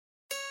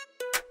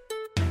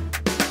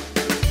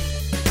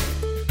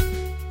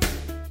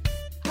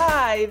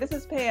Hi, this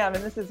is Pam,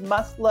 and this is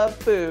Must Love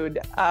Food.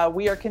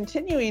 We are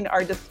continuing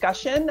our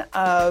discussion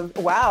of,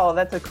 wow,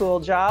 that's a cool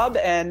job,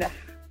 and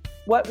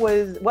what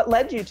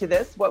led you to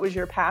this? What was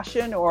your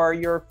passion or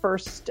your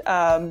first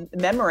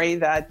memory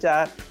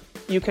that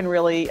you can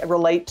really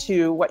relate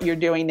to what you're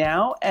doing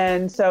now?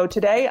 And so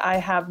today I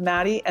have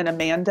Maddie and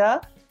Amanda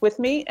with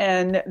me,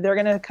 and they're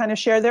going to kind of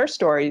share their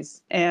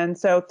stories. And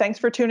so thanks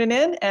for tuning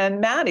in.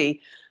 And Maddie,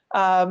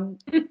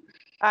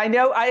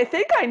 I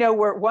think I know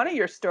one of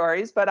your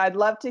stories, but I'd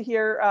love to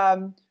hear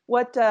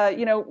what,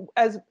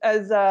 as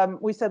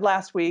we said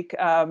last week,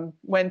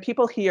 when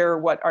people hear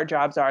what our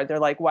jobs are, they're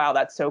like, wow,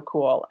 that's so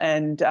cool.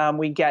 And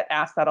we get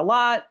asked that a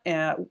lot.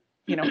 And,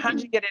 how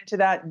did you get into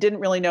that? Didn't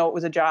really know it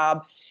was a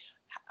job.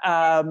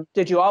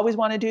 Did you always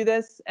want to do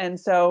this? And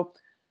so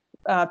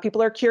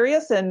people are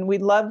curious, and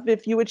we'd love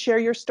if you would share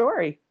your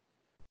story.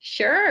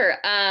 Sure.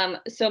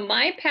 So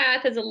my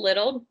path is a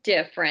little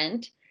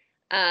different.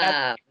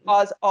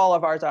 As all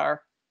of ours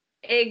are.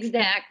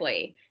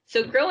 Exactly.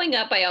 So growing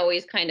up, I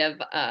always kind of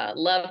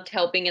loved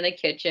helping in the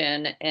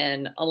kitchen,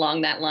 and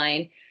along that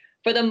line,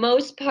 for the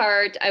most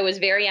part, I was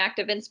very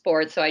active in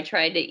sports. So I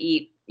tried to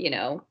eat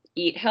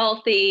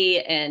healthy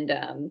and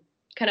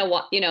kind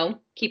of,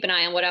 keep an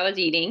eye on what I was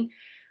eating.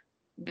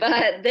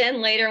 But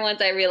then later,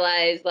 once I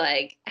realized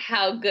like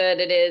how good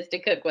it is to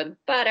cook with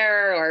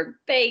butter or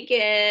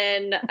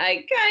bacon,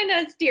 I kind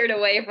of steered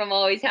away from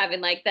always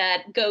having like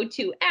that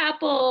go-to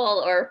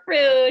apple or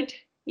fruit,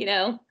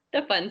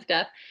 the fun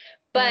stuff.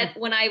 But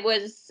when I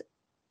was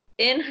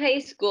in high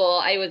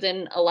school, I was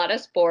in a lot of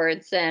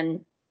sports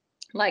and,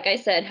 like I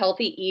said,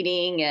 healthy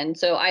eating. And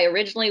so I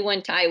originally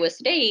went to Iowa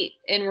State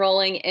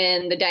enrolling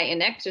in the diet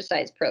and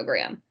exercise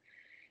program.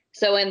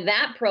 So in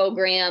that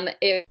program,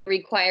 it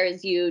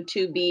requires you'd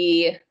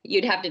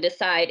have to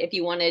decide if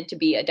you wanted to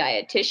be a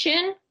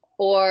dietitian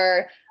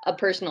or a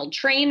personal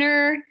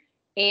trainer.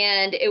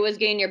 And it was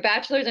getting your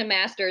bachelor's and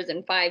master's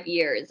in 5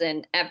 years.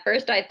 And at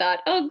first I thought,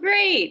 oh,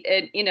 great.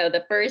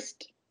 The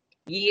first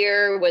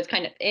year was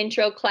kind of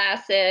intro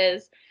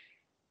classes.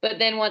 But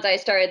then once I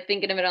started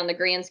thinking of it on the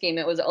grand scheme,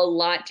 it was a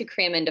lot to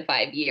cram into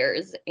 5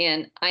 years.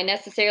 And I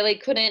necessarily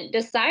couldn't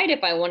decide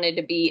if I wanted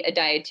to be a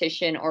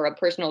dietitian or a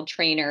personal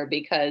trainer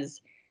because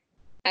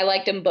I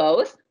liked them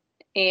both.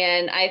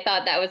 And I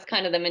thought that was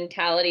kind of the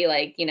mentality,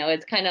 like,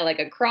 it's kind of like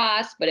a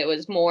cross, but it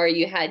was more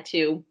you had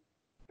to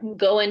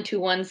go into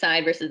one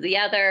side versus the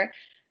other.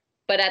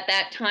 But at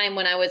that time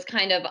when I was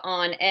kind of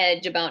on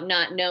edge about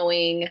not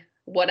knowing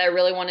what I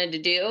really wanted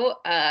to do,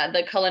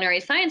 the culinary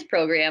science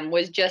program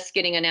was just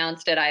getting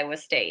announced at Iowa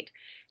State.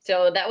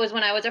 So that was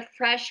when I was a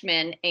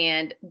freshman,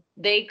 and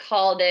they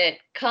called it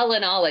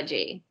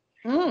culinology.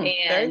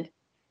 And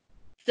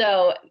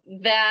so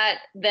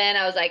then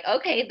I was like,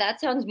 okay, that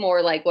sounds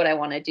more like what I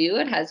want to do.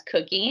 It has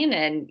cooking,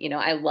 and,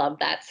 I love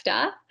that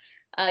stuff.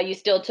 You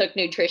still took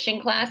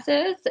nutrition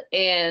classes,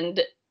 and,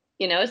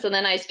 so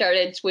then I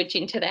started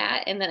switching to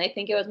that. And then I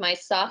think it was my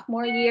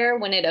sophomore year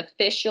when it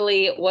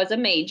officially was a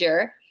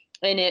major,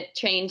 and it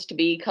changed to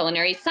be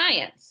culinary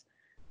science.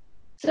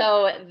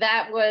 So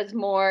that was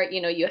more,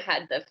 you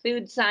had the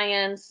food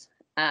science,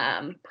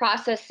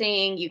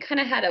 processing, you kind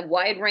of had a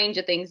wide range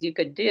of things you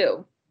could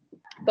do.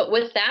 But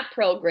with that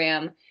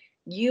program,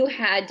 you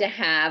had to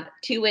have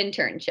 2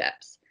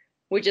 internships,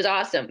 which is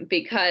awesome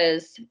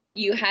because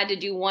you had to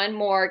do one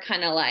more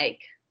kind of like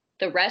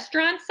the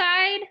restaurant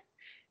side,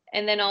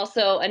 and then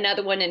also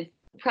another one in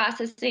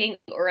processing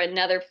or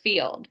another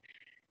field.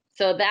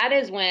 So that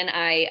is when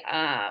I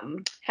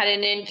had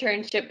an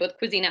internship with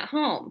Cuisine at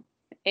Home.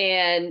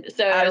 And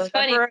so it was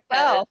funny.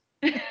 Well.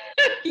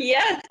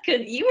 Yes,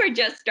 because you were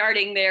just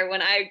starting there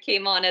when I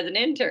came on as an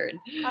intern.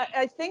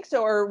 I think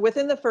so, or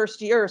within the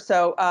first year or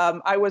so.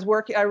 I was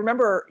working. I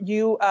remember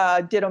you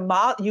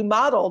you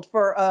modeled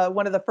for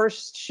one of the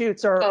first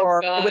shoots,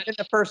 or within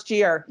the first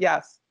year.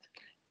 Yes.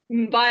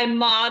 By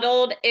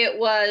modeled, it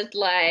was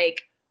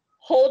like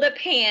hold a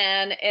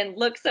pan and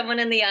look someone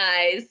in the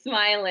eyes,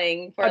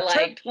 smiling for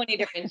like 20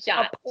 different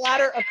shots. A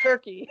platter of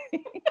turkey.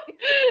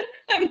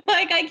 I'm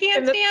like, I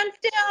can't stand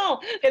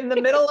still. In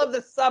the middle of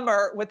the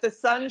summer with the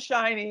sun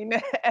shining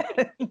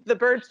and the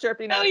birds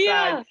chirping outside.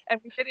 Yeah. And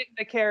we did it in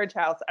the carriage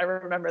house. I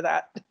remember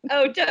that.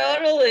 Oh,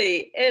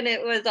 totally. And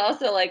it was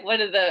also like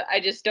I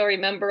just still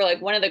remember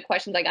like one of the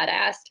questions I got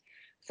asked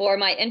for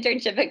my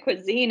internship at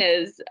Cuisine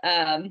is,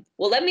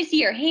 well, let me see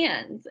your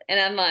hands.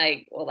 And I'm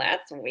like, well,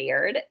 that's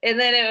weird. And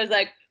then it was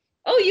like,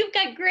 oh, you've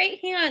got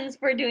great hands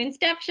for doing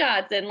step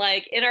shots and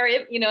like in our,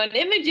 in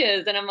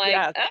images. And I'm like,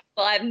 yes. Oh,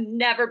 well, I've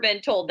never been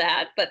told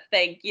that, but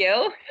thank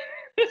you.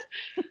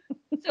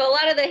 So a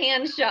lot of the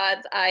hand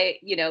shots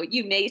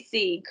you may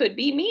see could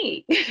be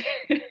me.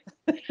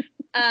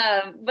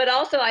 But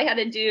also I had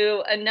to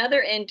do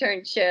another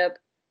internship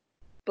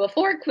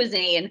before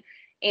Cuisine.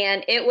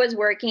 And it was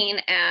working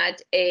at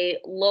a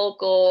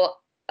local,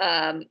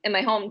 in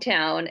my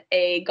hometown,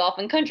 a golf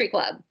and country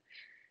club.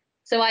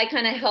 So I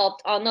kind of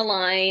helped on the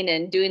line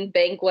and doing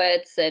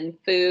banquets and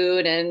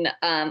food. And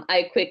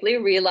I quickly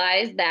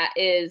realized that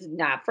is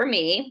not for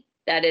me.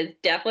 That is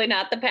definitely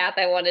not the path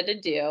I wanted to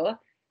do.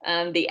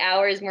 The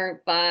hours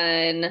weren't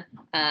fun.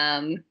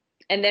 And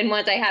then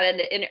once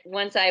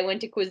I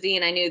went to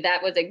cuisine, I knew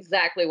that was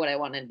exactly what I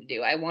wanted to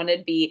do. I wanted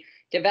to be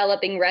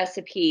developing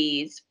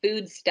recipes,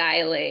 food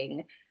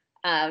styling,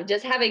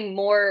 just having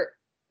more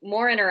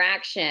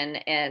interaction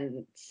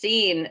and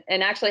seeing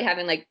and actually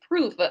having like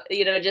proof,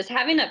 just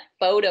having a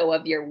photo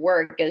of your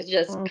work is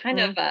just kind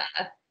of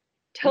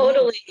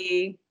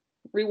totally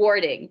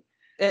rewarding.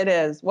 It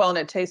is. Well, and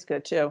it tastes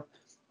good too.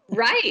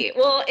 Right.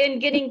 Well, and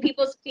getting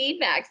people's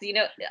feedbacks,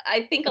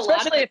 I think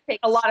especially if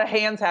a lot of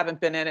hands haven't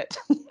been in it.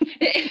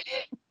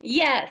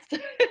 Yes.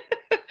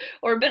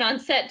 Or been on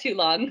set too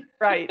long.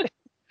 Right.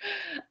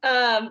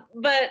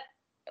 But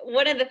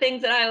one of the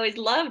things that I always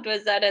loved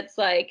was that it's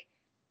like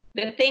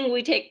the thing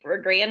we take for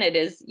granted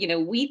is,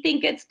 we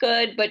think it's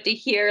good, but to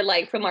hear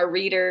like from our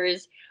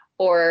readers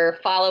or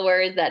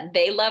followers that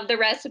they love the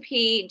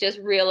recipe just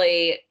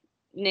really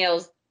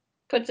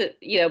puts it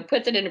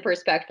into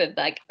perspective,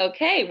 like,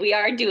 okay, we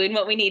are doing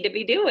what we need to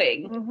be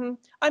doing. Mm-hmm.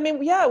 I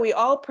mean, yeah, we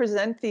all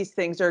present these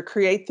things or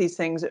create these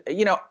things,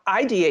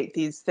 ideate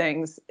these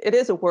things. It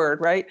is a word,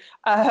 right?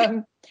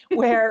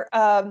 Where,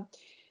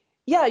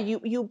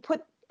 you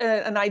put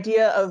an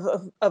idea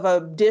of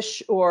a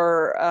dish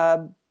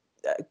or,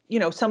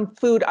 some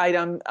food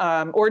item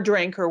or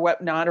drink or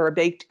whatnot, or a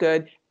baked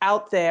good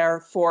out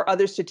there for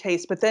others to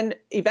taste, but then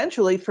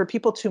eventually for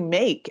people to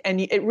make. And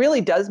it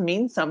really does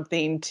mean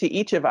something to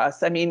each of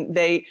us. I mean,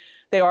 they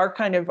are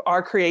kind of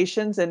our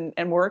creations, and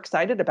we're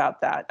excited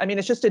about that. I mean,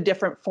 it's just a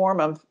different form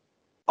of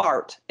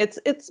art.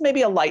 It's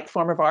maybe a light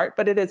form of art,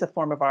 but it is a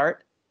form of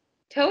art.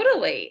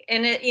 Totally.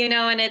 And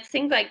and it's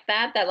things like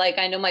that like,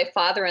 I know my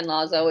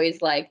father-in-law is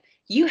always like,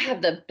 you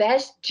have the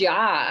best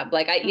job.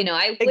 Like, I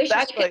wish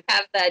I could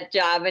have that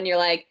job. And you're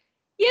like,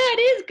 yeah, it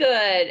is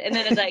good. And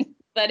then it's like,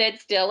 but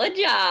it's still a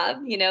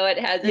job. It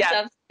has its ups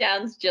and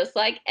downs, just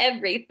like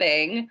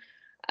everything.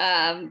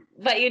 But,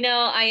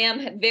 I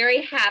am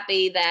very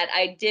happy that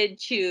I did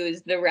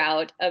choose the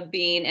route of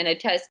being in a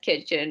test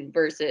kitchen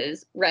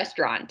versus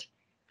restaurant.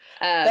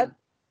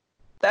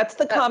 That's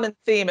the common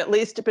theme, at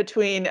least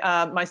between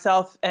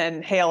myself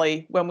and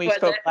Haley when we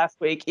spoke last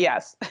week.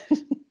 Yes.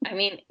 I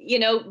mean,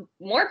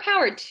 more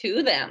power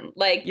to them.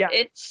 Like,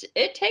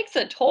 it takes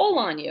a toll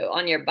on you,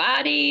 on your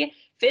body,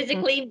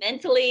 physically,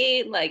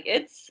 mentally. Like,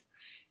 it's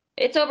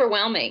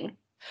overwhelming.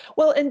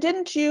 Well, and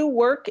didn't you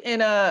work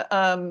in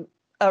a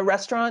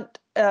restaurant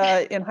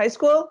in high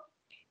school?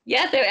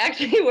 Yes, I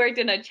actually worked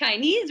in a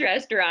Chinese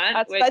restaurant,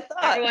 That's which what I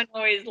thought. Everyone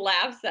always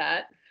laughs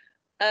at.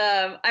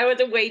 I was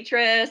a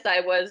waitress.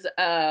 I was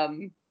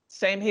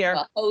same here.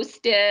 A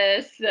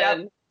hostess.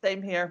 Yep,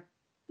 same here.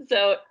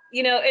 So,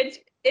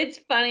 it's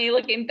funny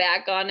looking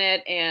back on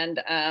it, and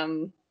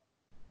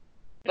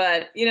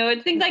but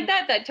it's things like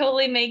that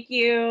totally make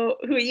you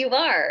who you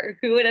are.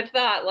 Who would have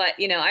thought?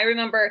 I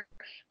remember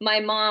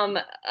my mom,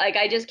 like,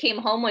 I just came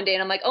home one day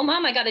and I'm like, oh,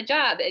 Mom, I got a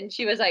job. And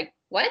she was like,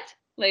 what?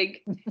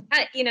 Like,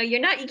 you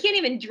can't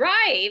even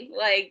drive.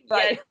 Like,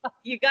 right.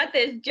 You got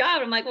this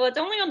job. I'm like, well, it's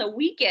only on the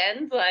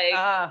weekends, like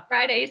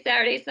Friday,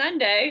 Saturday,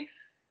 Sunday.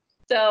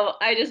 So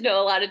I just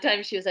know a lot of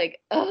times she was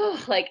like,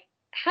 oh, like,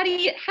 how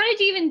did you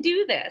even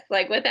do this?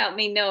 Like, without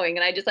me knowing.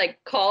 And I just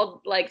like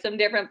called like some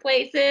different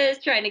places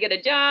trying to get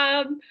a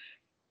job.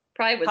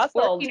 Probably was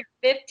Hustled. 14 or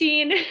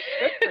 15. Good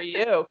for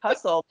you.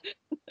 Hustled.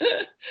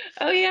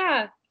 Oh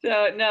yeah.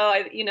 So no,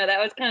 that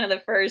was kind of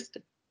the first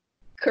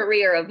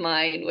career of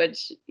mine,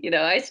 which,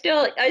 I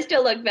still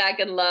look back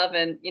and love,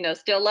 and,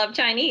 still love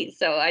Chinese.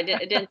 So it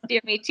didn't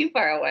steer me too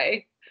far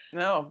away.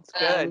 No, it's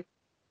good.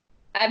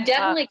 I've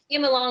definitely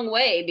came a long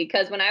way,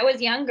 because when I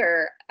was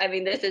younger, I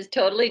mean, this is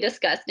totally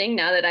disgusting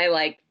now that I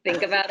like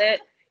think about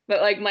it,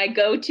 but like my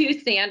go-to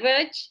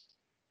sandwich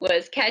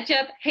was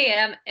ketchup,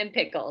 ham, and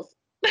pickles.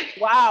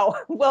 Wow.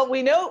 Well,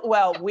 we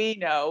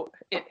know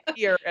it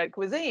here at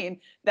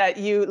Cuisine that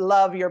you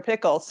love your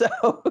pickles. So.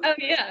 Oh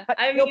yeah.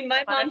 I mean,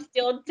 my mom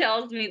still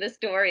tells me the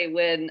story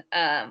when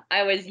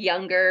I was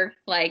younger,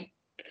 like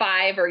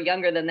 5 or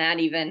younger than that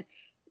even.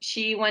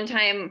 She one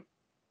time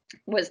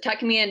was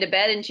tucking me into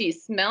bed and she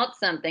smelled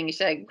something. She's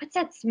like, what's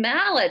that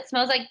smell? It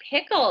smells like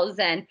pickles.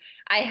 And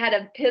I had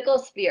a pickle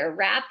spear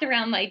wrapped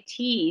around my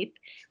teeth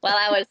while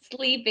I was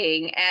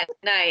sleeping at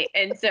night.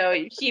 And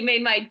so she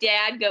made my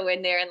dad go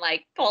in there and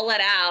like pull it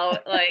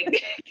out,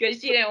 like,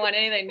 because she didn't want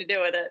anything to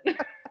do with it.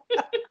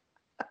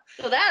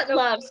 So that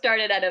love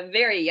started at a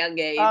very young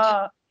age.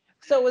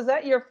 So was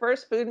that your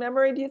first food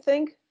memory, do you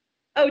think?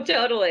 Oh,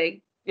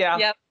 totally. Yeah.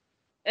 Yep.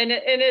 And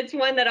it's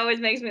one that always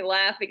makes me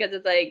laugh, because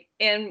it's like,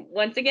 and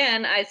once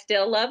again, I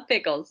still love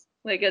pickles.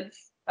 Like,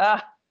 it's.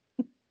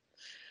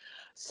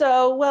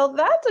 So, well,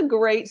 that's a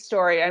great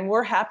story. And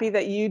we're happy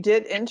that you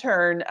did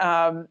intern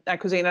at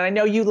Cuisine. And I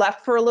know you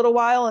left for a little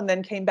while and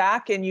then came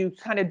back, and you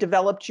kind of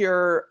developed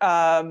your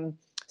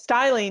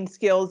styling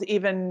skills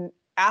even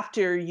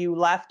after you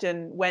left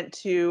and went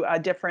to a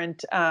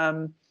different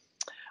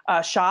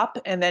shop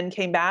and then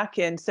came back.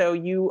 And so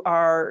you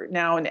are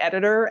now an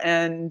editor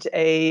and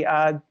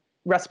a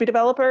recipe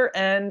developer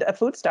and a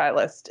food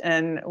stylist.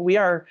 And we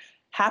are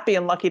happy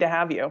and lucky to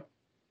have you.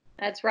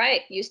 That's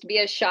right. Used to be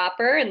a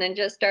shopper and then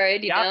just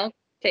started, Yep.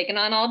 taking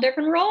on all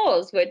different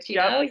roles, which,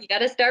 Yep. you got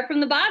to start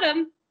from the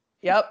bottom.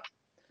 Yep.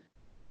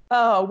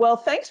 Oh, well,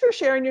 thanks for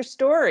sharing your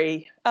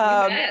story. You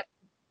bet.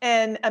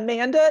 And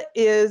Amanda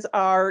is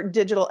our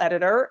digital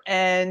editor,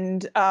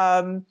 and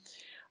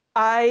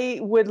I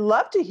would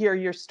love to hear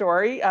your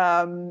story.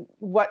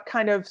 What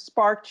kind of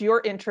sparked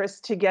your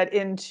interest to get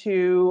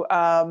into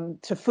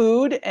to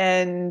food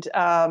and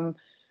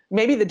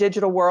maybe the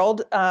digital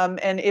world?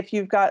 And if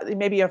you've got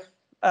maybe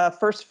a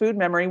first food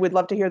memory, we'd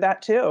love to hear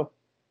that too.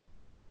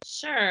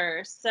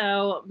 Sure.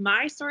 So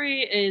my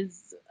story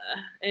is,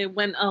 it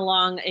went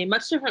along a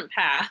much different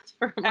path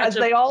for much As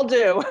they all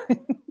do.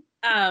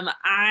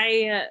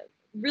 I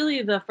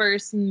really, the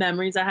first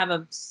memories I have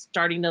of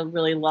starting to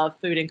really love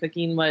food and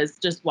cooking was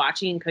just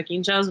watching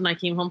cooking shows when I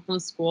came home from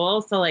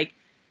school. So like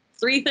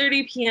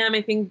 3:30 p.m.,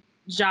 I think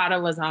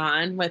Giada was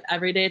on with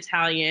Everyday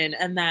Italian.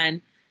 And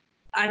then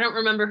I don't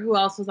remember who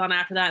else was on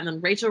after that. And then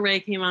Rachel Ray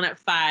came on at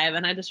 5.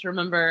 And I just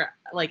remember,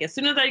 like, as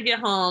soon as I get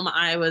home,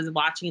 I was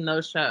watching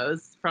those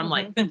shows from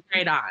like 5th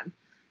grade on.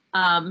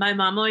 My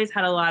mom always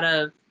had a lot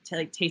of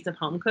taste of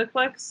home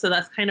cookbooks. So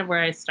that's kind of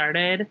where I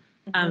started.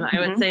 I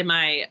would say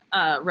my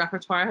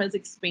repertoire has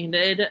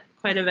expanded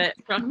quite a bit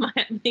from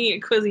the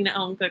Cuisine at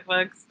Home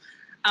cookbooks.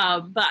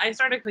 But I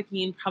started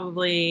cooking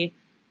probably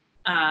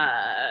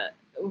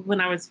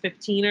when I was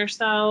 15 or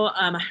so.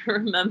 I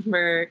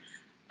remember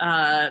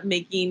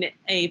making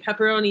a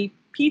pepperoni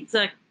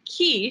pizza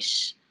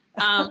quiche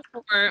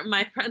for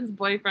my friend's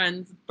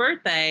boyfriend's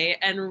birthday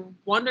and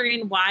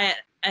wondering why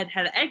it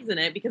had eggs in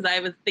it, because I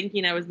was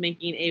thinking I was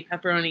making a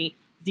pepperoni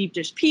deep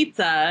dish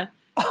pizza.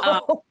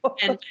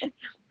 And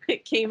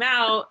it came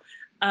out,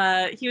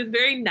 he was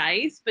very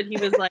nice, but he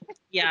was like,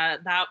 yeah,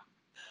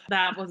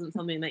 that wasn't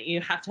something that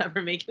you have to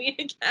ever make me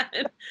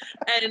again.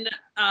 And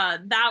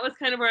that was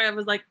kind of where I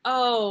was like,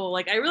 oh,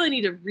 like I really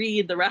need to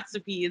read the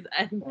recipes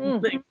and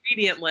the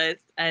ingredient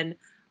list and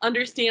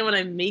understand what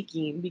I'm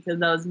making, because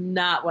that was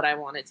not what I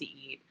wanted to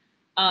eat.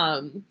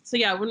 So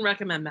yeah, I wouldn't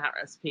recommend that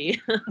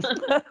recipe.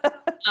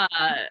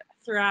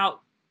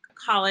 Throughout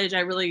college,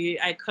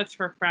 I cooked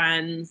for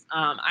friends.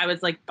 I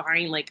was like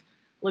buying like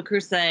Le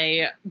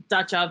Creuset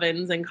Dutch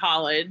ovens in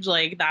college.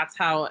 Like that's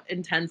how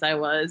intense I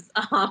was.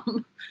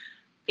 And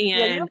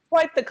yeah, you have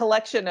quite the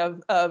collection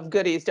of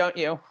goodies, don't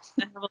you?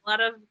 I have a lot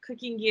of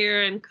cooking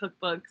gear and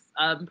cookbooks.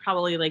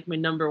 Probably like my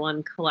number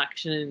one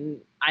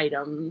collection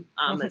item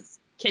is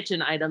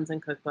kitchen items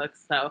and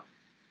cookbooks. So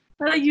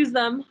I use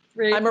them.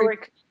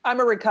 I'm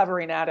a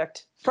recovering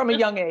addict from a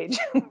young age.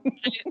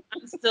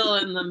 I'm still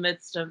in the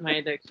midst of my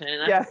addiction.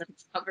 I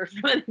haven't recovered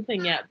from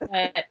anything yet.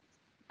 But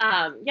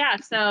yeah,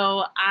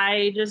 so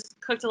I just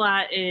cooked a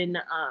lot in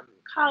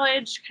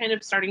college, kind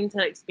of starting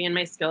to expand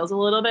my skills a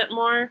little bit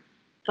more.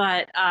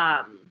 But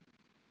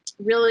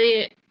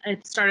really,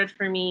 it started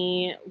for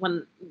me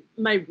when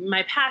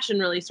my passion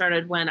really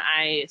started when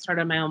I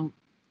started my own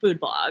food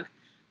blog.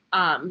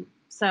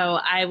 So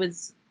I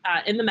was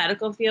in the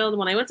medical field.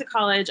 When I went to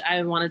college,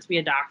 I wanted to be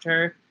a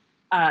doctor.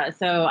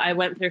 So I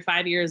went through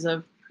 5 years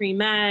of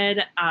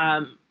pre-med,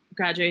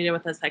 graduated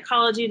with a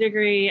psychology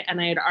degree,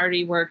 and I had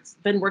already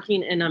been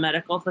working in a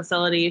medical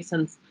facility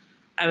since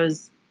I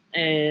was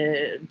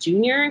a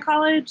junior in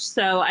college.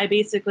 So I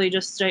basically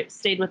just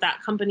stayed with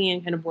that company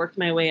and kind of worked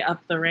my way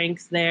up the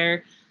ranks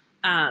there.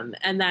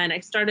 And then I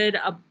started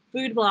a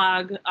food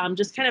blog,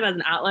 just kind of as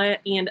an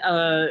outlet and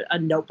a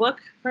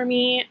notebook for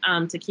me,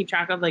 to keep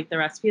track of like the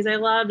recipes I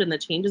loved and the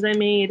changes I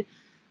made.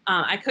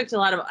 I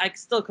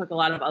still cook a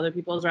lot of other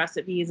people's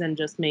recipes and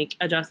just make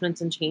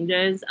adjustments and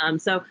changes.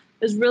 So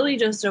it was really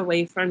just a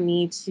way for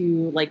me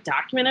to like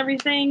document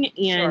everything,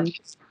 and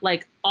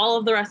like all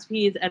of the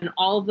recipes and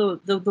all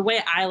of the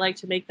way I like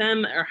to make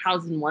them are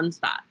housed in one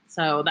spot.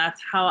 So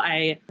that's how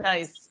I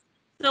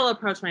still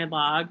approach my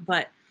blog.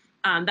 But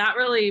that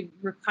really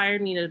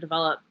required me to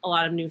develop a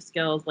lot of new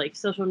skills, like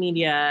social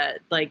media,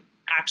 like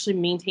actually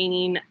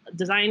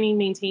designing,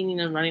 maintaining,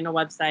 and running a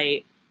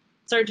website,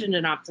 search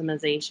engine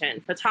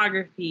optimization,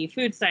 photography,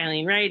 food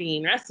styling,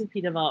 writing,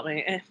 recipe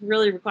development. It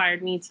really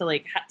required me to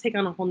like take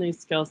on a whole new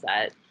skill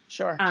set.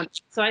 Sure.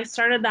 So I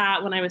started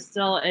that when I was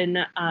still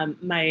in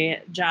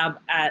my job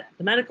at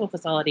the medical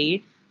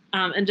facility,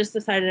 and just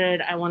decided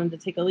I wanted to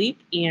take a leap.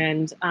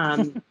 And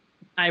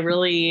I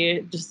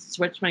really just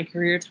switched my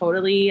career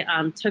totally.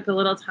 Took a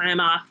little time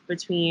off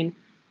between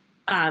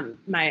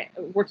my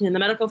working in the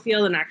medical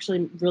field and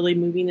actually really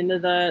moving into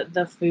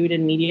the food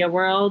and media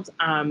world.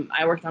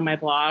 I worked on my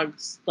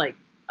blogs like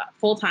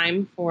full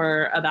time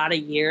for about a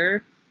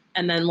year,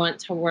 and then went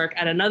to work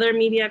at another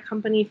media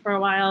company for a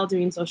while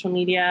doing social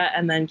media,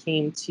 and then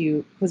came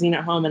to Cuisine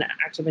at Home and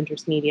Active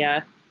Interest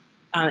Media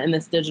in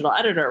this digital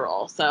editor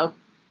role. So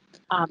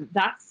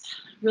that's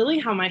really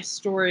how my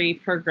story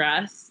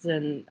progressed.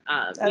 And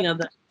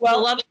the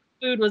love of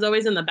food was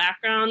always in the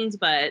background,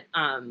 but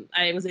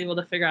I was able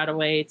to figure out a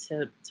way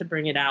to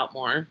bring it out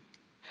more.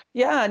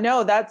 Yeah,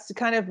 no, that's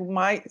kind of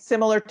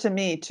similar to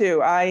me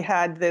too. I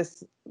had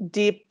this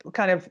deep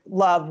kind of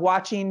love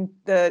watching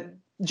the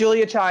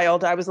Julia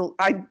Child.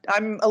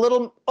 I'm a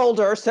little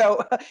older,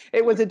 so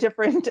it was a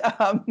different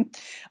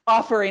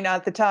offering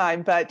at the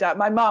time. But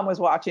my mom was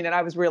watching and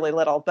I was really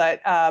little.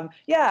 But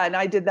yeah, and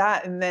I did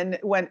that, and then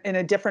went in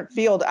a different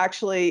field,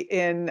 actually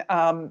in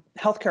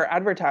healthcare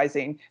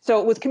advertising. So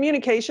it was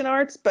communication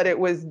arts, but it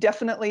was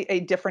definitely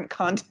a different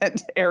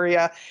content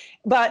area.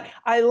 But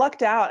I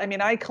lucked out. I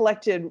mean, I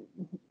collected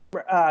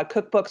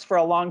cookbooks for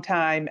a long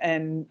time,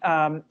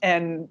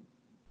 and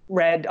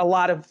read a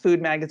lot of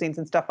food magazines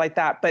and stuff like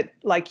that. But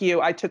like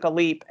you, I took a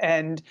leap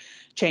and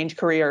changed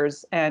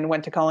careers and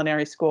went to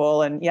culinary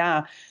school. And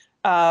yeah,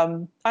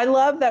 I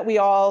love that we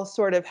all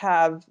sort of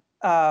have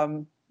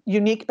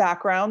unique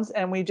backgrounds,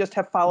 and we just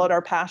have followed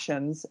our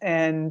passions,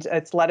 and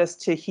it's led us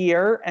to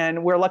here.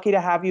 And we're lucky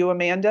to have you,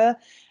 Amanda,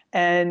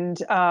 and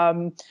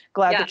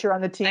glad that you're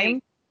on the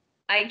team.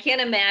 I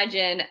can't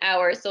imagine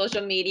our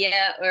social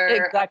media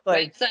or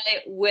website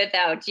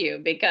without you,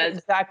 because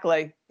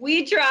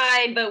we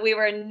tried, but we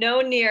were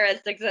no near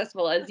as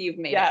successful as you've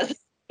made us.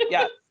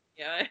 Yes.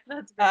 Yeah,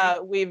 that's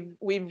great.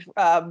 We've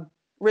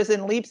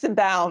risen leaps and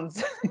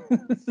bounds.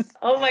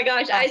 Oh my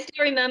gosh. I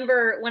still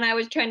remember when I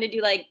was trying to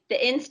do like the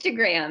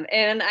Instagram,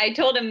 and I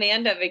told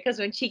Amanda, because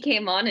when she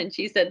came on and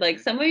she said like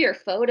some of your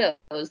photos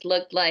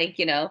looked like,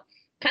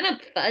 kind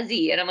of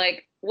fuzzy. And I'm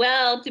like,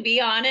 well, to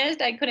be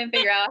honest, I couldn't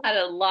figure out how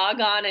to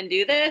log on and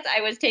do this.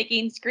 I was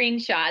taking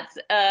screenshots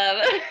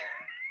of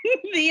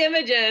the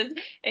images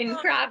and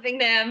cropping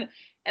them.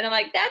 And I'm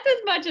like, that's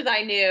as much as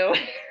I knew.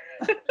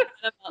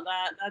 About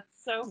that. That's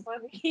so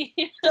funny.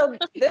 So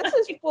this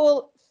is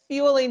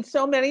fueling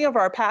so many of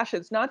our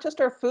passions, not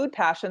just our food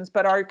passions,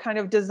 but our kind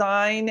of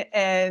design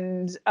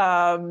and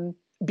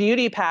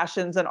beauty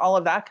passions and all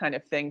of that kind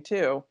of thing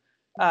too,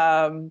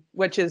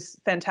 which is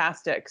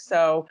fantastic.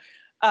 So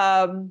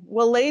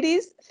well,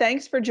 ladies,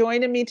 thanks for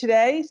joining me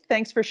today.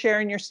 Thanks for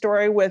sharing your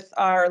story with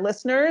our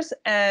listeners.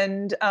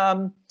 And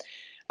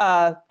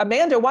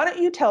Amanda, why don't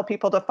you tell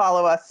people to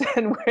follow us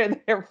and where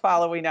they're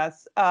following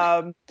us?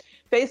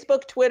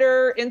 Facebook,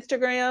 Twitter,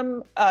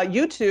 Instagram,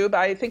 YouTube.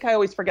 I think I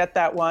always forget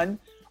that one.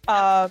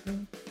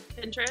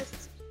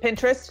 Pinterest,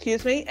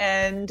 excuse me.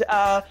 And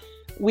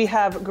we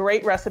have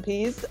great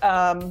recipes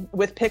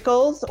with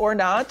pickles or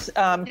not,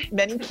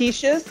 many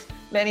quiches,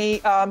 many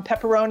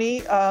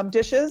pepperoni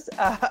dishes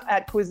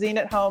at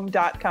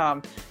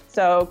cuisineathome.com.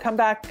 So come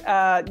back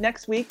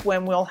next week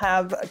when we'll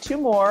have two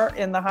more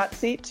in the hot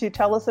seat to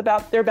tell us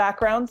about their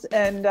backgrounds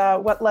and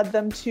what led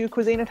them to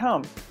Cuisine at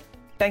Home.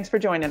 Thanks for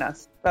joining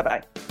us.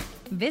 Bye-bye.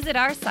 Visit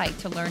our site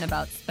to learn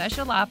about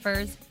special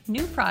offers,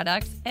 new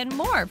products, and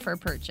more for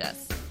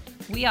purchase.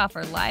 We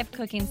offer live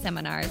cooking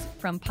seminars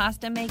from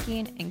pasta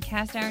making and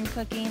cast iron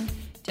cooking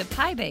to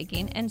pie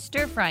baking and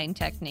stir-frying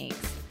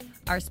techniques.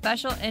 Our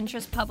special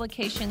interest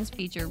publications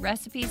feature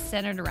recipes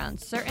centered around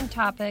certain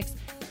topics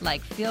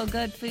like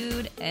feel-good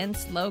food and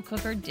slow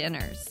cooker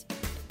dinners.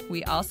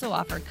 We also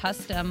offer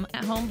custom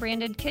home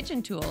branded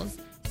kitchen tools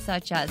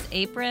such as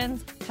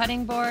aprons,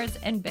 cutting boards,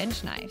 and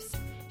bench knives.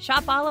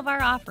 Shop all of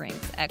our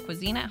offerings at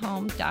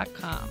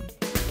cuisineathome.com.